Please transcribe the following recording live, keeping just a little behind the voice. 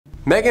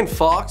Megan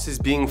Fox is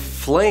being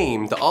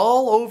flamed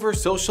all over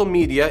social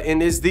media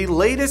and is the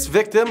latest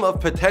victim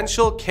of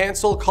potential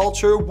cancel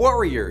culture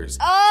warriors.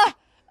 Oh,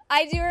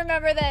 I do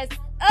remember this.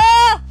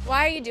 Oh,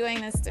 why are you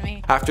doing this to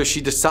me? After she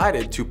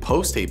decided to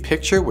post a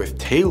picture with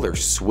Taylor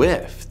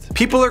Swift.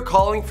 People are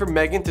calling for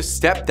Megan to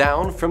step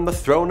down from the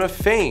throne of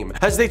fame,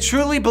 as they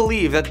truly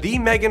believe that the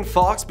Megan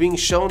Fox being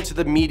shown to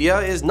the media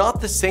is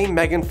not the same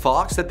Megan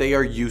Fox that they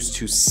are used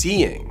to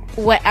seeing.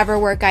 Whatever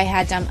work I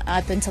had done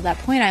up until that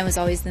point, I was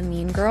always the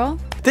mean girl.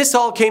 This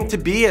all came to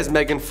be as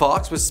Megan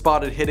Fox was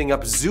spotted hitting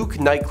up Zouk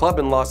nightclub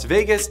in Las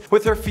Vegas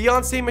with her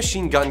fiancé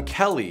Machine Gun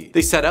Kelly.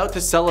 They set out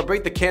to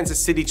celebrate the Kansas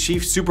City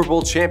Chiefs Super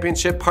Bowl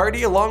championship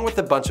party along with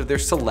a bunch of their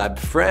celeb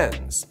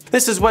friends.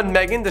 This is when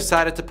Megan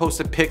decided to post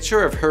a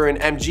picture of her and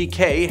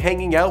MGK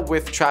hanging out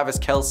with Travis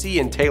Kelce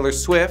and Taylor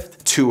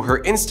Swift to her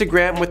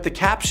Instagram with the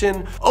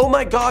caption, "Oh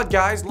my god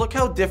guys, look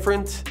how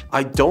different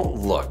I don't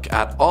look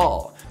at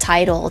all."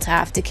 Title to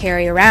have to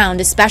carry around,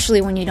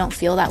 especially when you don't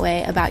feel that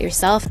way about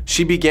yourself.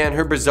 She began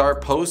her bizarre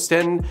post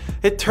and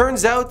it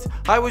turns out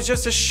I was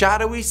just a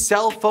shadowy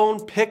cell phone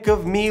pic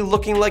of me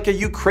looking like a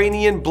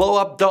Ukrainian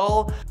blow-up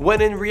doll,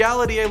 when in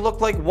reality I looked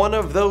like one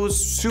of those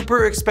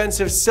super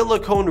expensive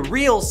silicone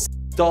real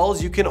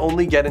dolls you can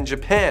only get in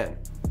Japan.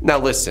 Now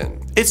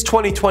listen, it's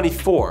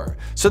 2024,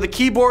 so the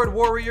keyboard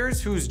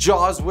warriors whose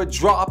jaws would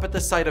drop at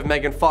the sight of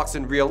Megan Fox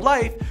in real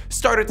life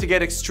started to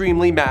get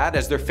extremely mad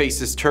as their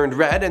faces turned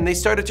red, and they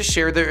started to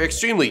share their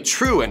extremely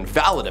true and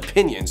valid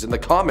opinions in the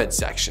comment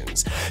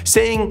sections,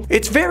 saying,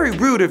 "It's very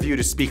rude of you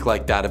to speak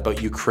like that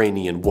about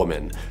Ukrainian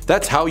woman.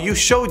 That's how you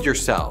showed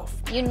yourself."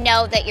 You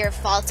know that your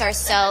faults are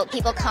so,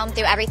 people comb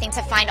through everything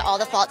to find all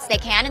the faults they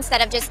can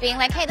instead of just being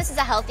like, hey, this is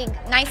a healthy,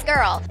 nice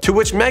girl. To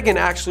which Megan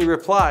actually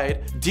replied,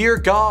 "Dear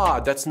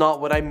God, that's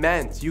not what I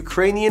meant.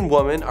 Ukrainian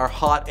women are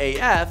hot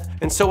AF,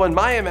 and so in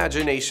my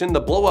imagination, the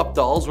blow-up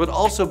dolls would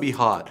also be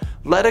hot.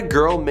 Let a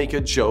girl make a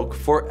joke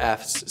for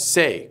F's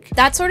sake."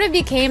 That sort of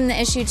became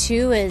the issue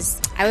too, is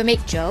I would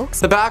make jokes.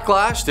 The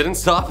backlash didn't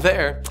stop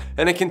there,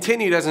 and it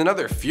continued as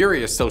another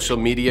furious social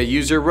media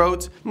user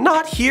wrote,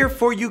 "Not here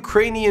for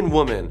Ukrainian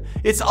woman.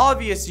 It's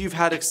obvious you've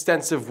had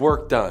extensive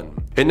work done."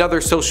 Another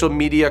social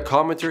media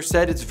commenter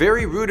said, "It's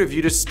very rude of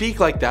you to speak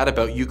like that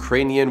about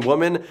Ukrainian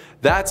woman.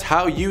 That's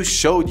how you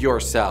showed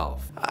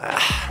yourself."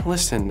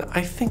 Listen,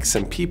 I think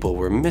some people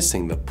were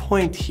missing the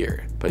point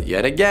here. But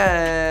yet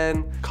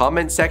again,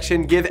 comment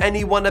section give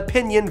anyone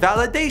opinion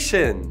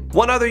validation.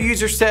 One other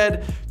user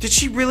said, "Did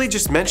she really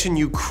just mention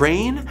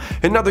Ukraine?"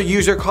 Another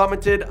user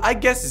commented, "I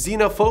guess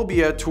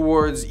xenophobia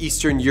towards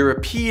Eastern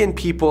European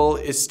people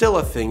is still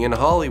a thing in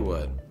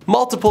Hollywood."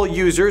 Multiple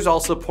users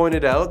also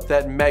pointed out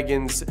that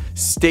Megan's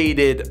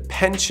stated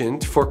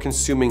penchant for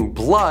consuming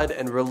blood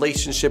and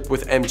relationship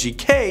with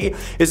MGK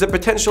is a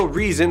potential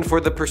reason for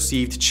the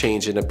perceived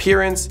change in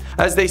appearance,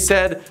 as they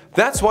said,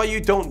 "That's why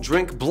you don't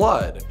drink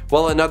blood."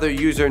 While another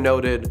user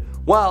noted,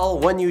 "Well,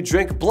 when you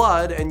drink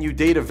blood and you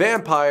date a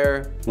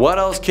vampire, what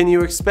else can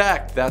you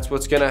expect? That's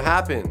what's gonna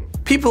happen."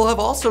 People have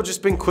also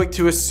just been quick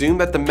to assume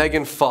that the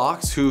Megan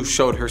Fox who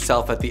showed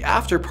herself at the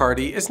after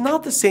party is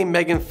not the same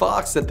Megan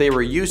Fox that they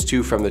were used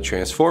to from the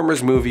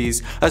Transformers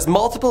movies, as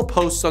multiple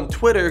posts on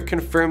Twitter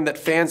confirm that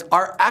fans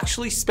are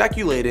actually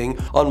speculating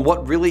on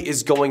what really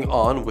is going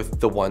on with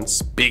the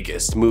once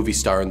biggest movie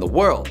star in the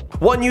world.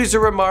 One user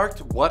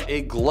remarked, "What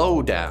a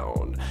glow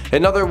down."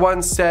 Another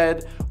one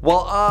said,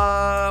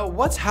 "Well,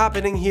 what's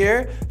happening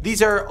here?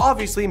 These are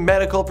obviously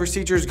medical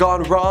procedures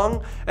gone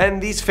wrong,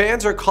 and these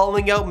fans are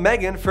calling out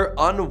Megan for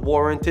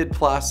unwarranted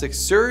plastic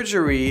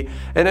surgery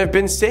and have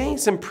been saying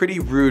some pretty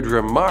rude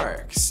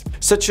remarks,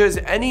 such as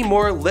any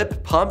more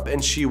lip pump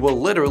and she will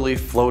literally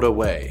float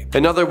away."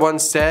 Another one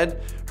said,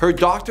 "Her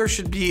doctor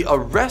should be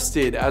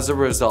arrested as a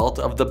result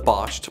of the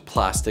botched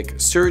plastic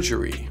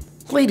surgery."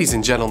 Ladies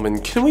and gentlemen,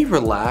 can we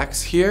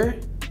relax here?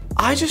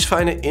 I just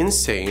find it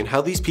insane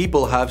how these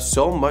people have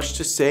so much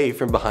to say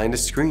from behind a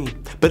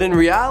screen. But in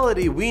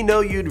reality, we know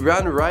you'd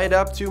run right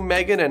up to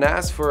Megan and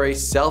ask for a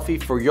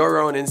selfie for your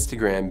own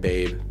Instagram,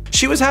 babe.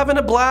 She was having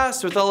a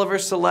blast with all of her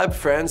celeb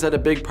friends at a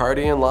big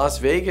party in Las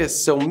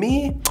Vegas, so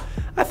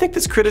I think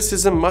this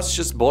criticism must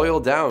just boil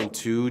down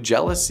to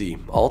jealousy,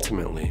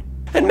 ultimately.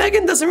 And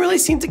Megan doesn't really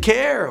seem to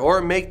care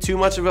or make too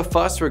much of a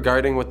fuss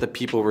regarding what the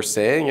people were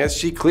saying, as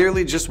she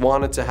clearly just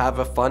wanted to have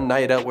a fun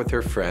night out with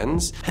her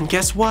friends. And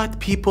guess what,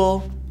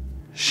 people?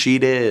 She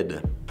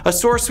did. A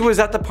source who was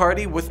at the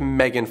party with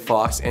Megan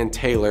Fox and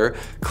Taylor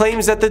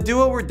claims that the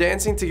duo were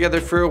dancing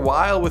together for a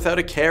while without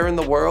a care in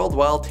the world,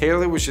 while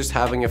Taylor was just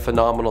having a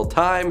phenomenal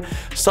time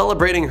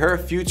celebrating her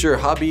future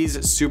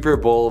hubby's Super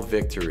Bowl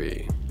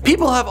victory.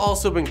 People have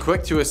also been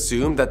quick to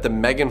assume that the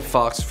Megan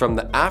Fox from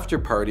the after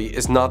party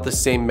is not the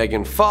same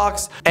Megan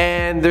Fox,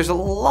 and there's a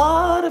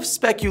lot of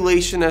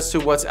speculation as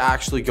to what's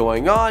actually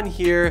going on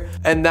here,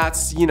 and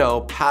that's, you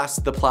know,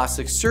 past the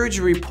plastic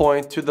surgery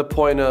point to the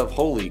point of,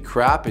 holy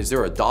crap, is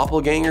there a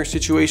doppelganger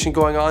situation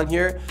going on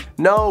here?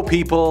 No,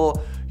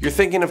 people, you're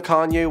thinking of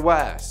Kanye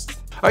West.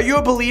 Are you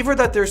a believer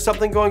that there's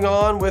something going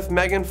on with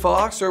Megan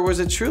Fox, or was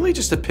it truly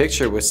just a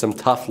picture with some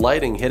tough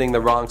lighting hitting the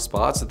wrong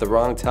spots at the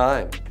wrong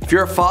time? If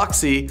you're a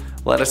Foxy,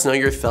 let us know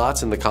your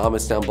thoughts in the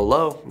comments down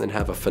below, and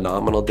have a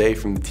phenomenal day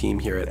from the team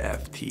here at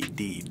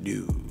FTD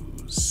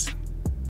News.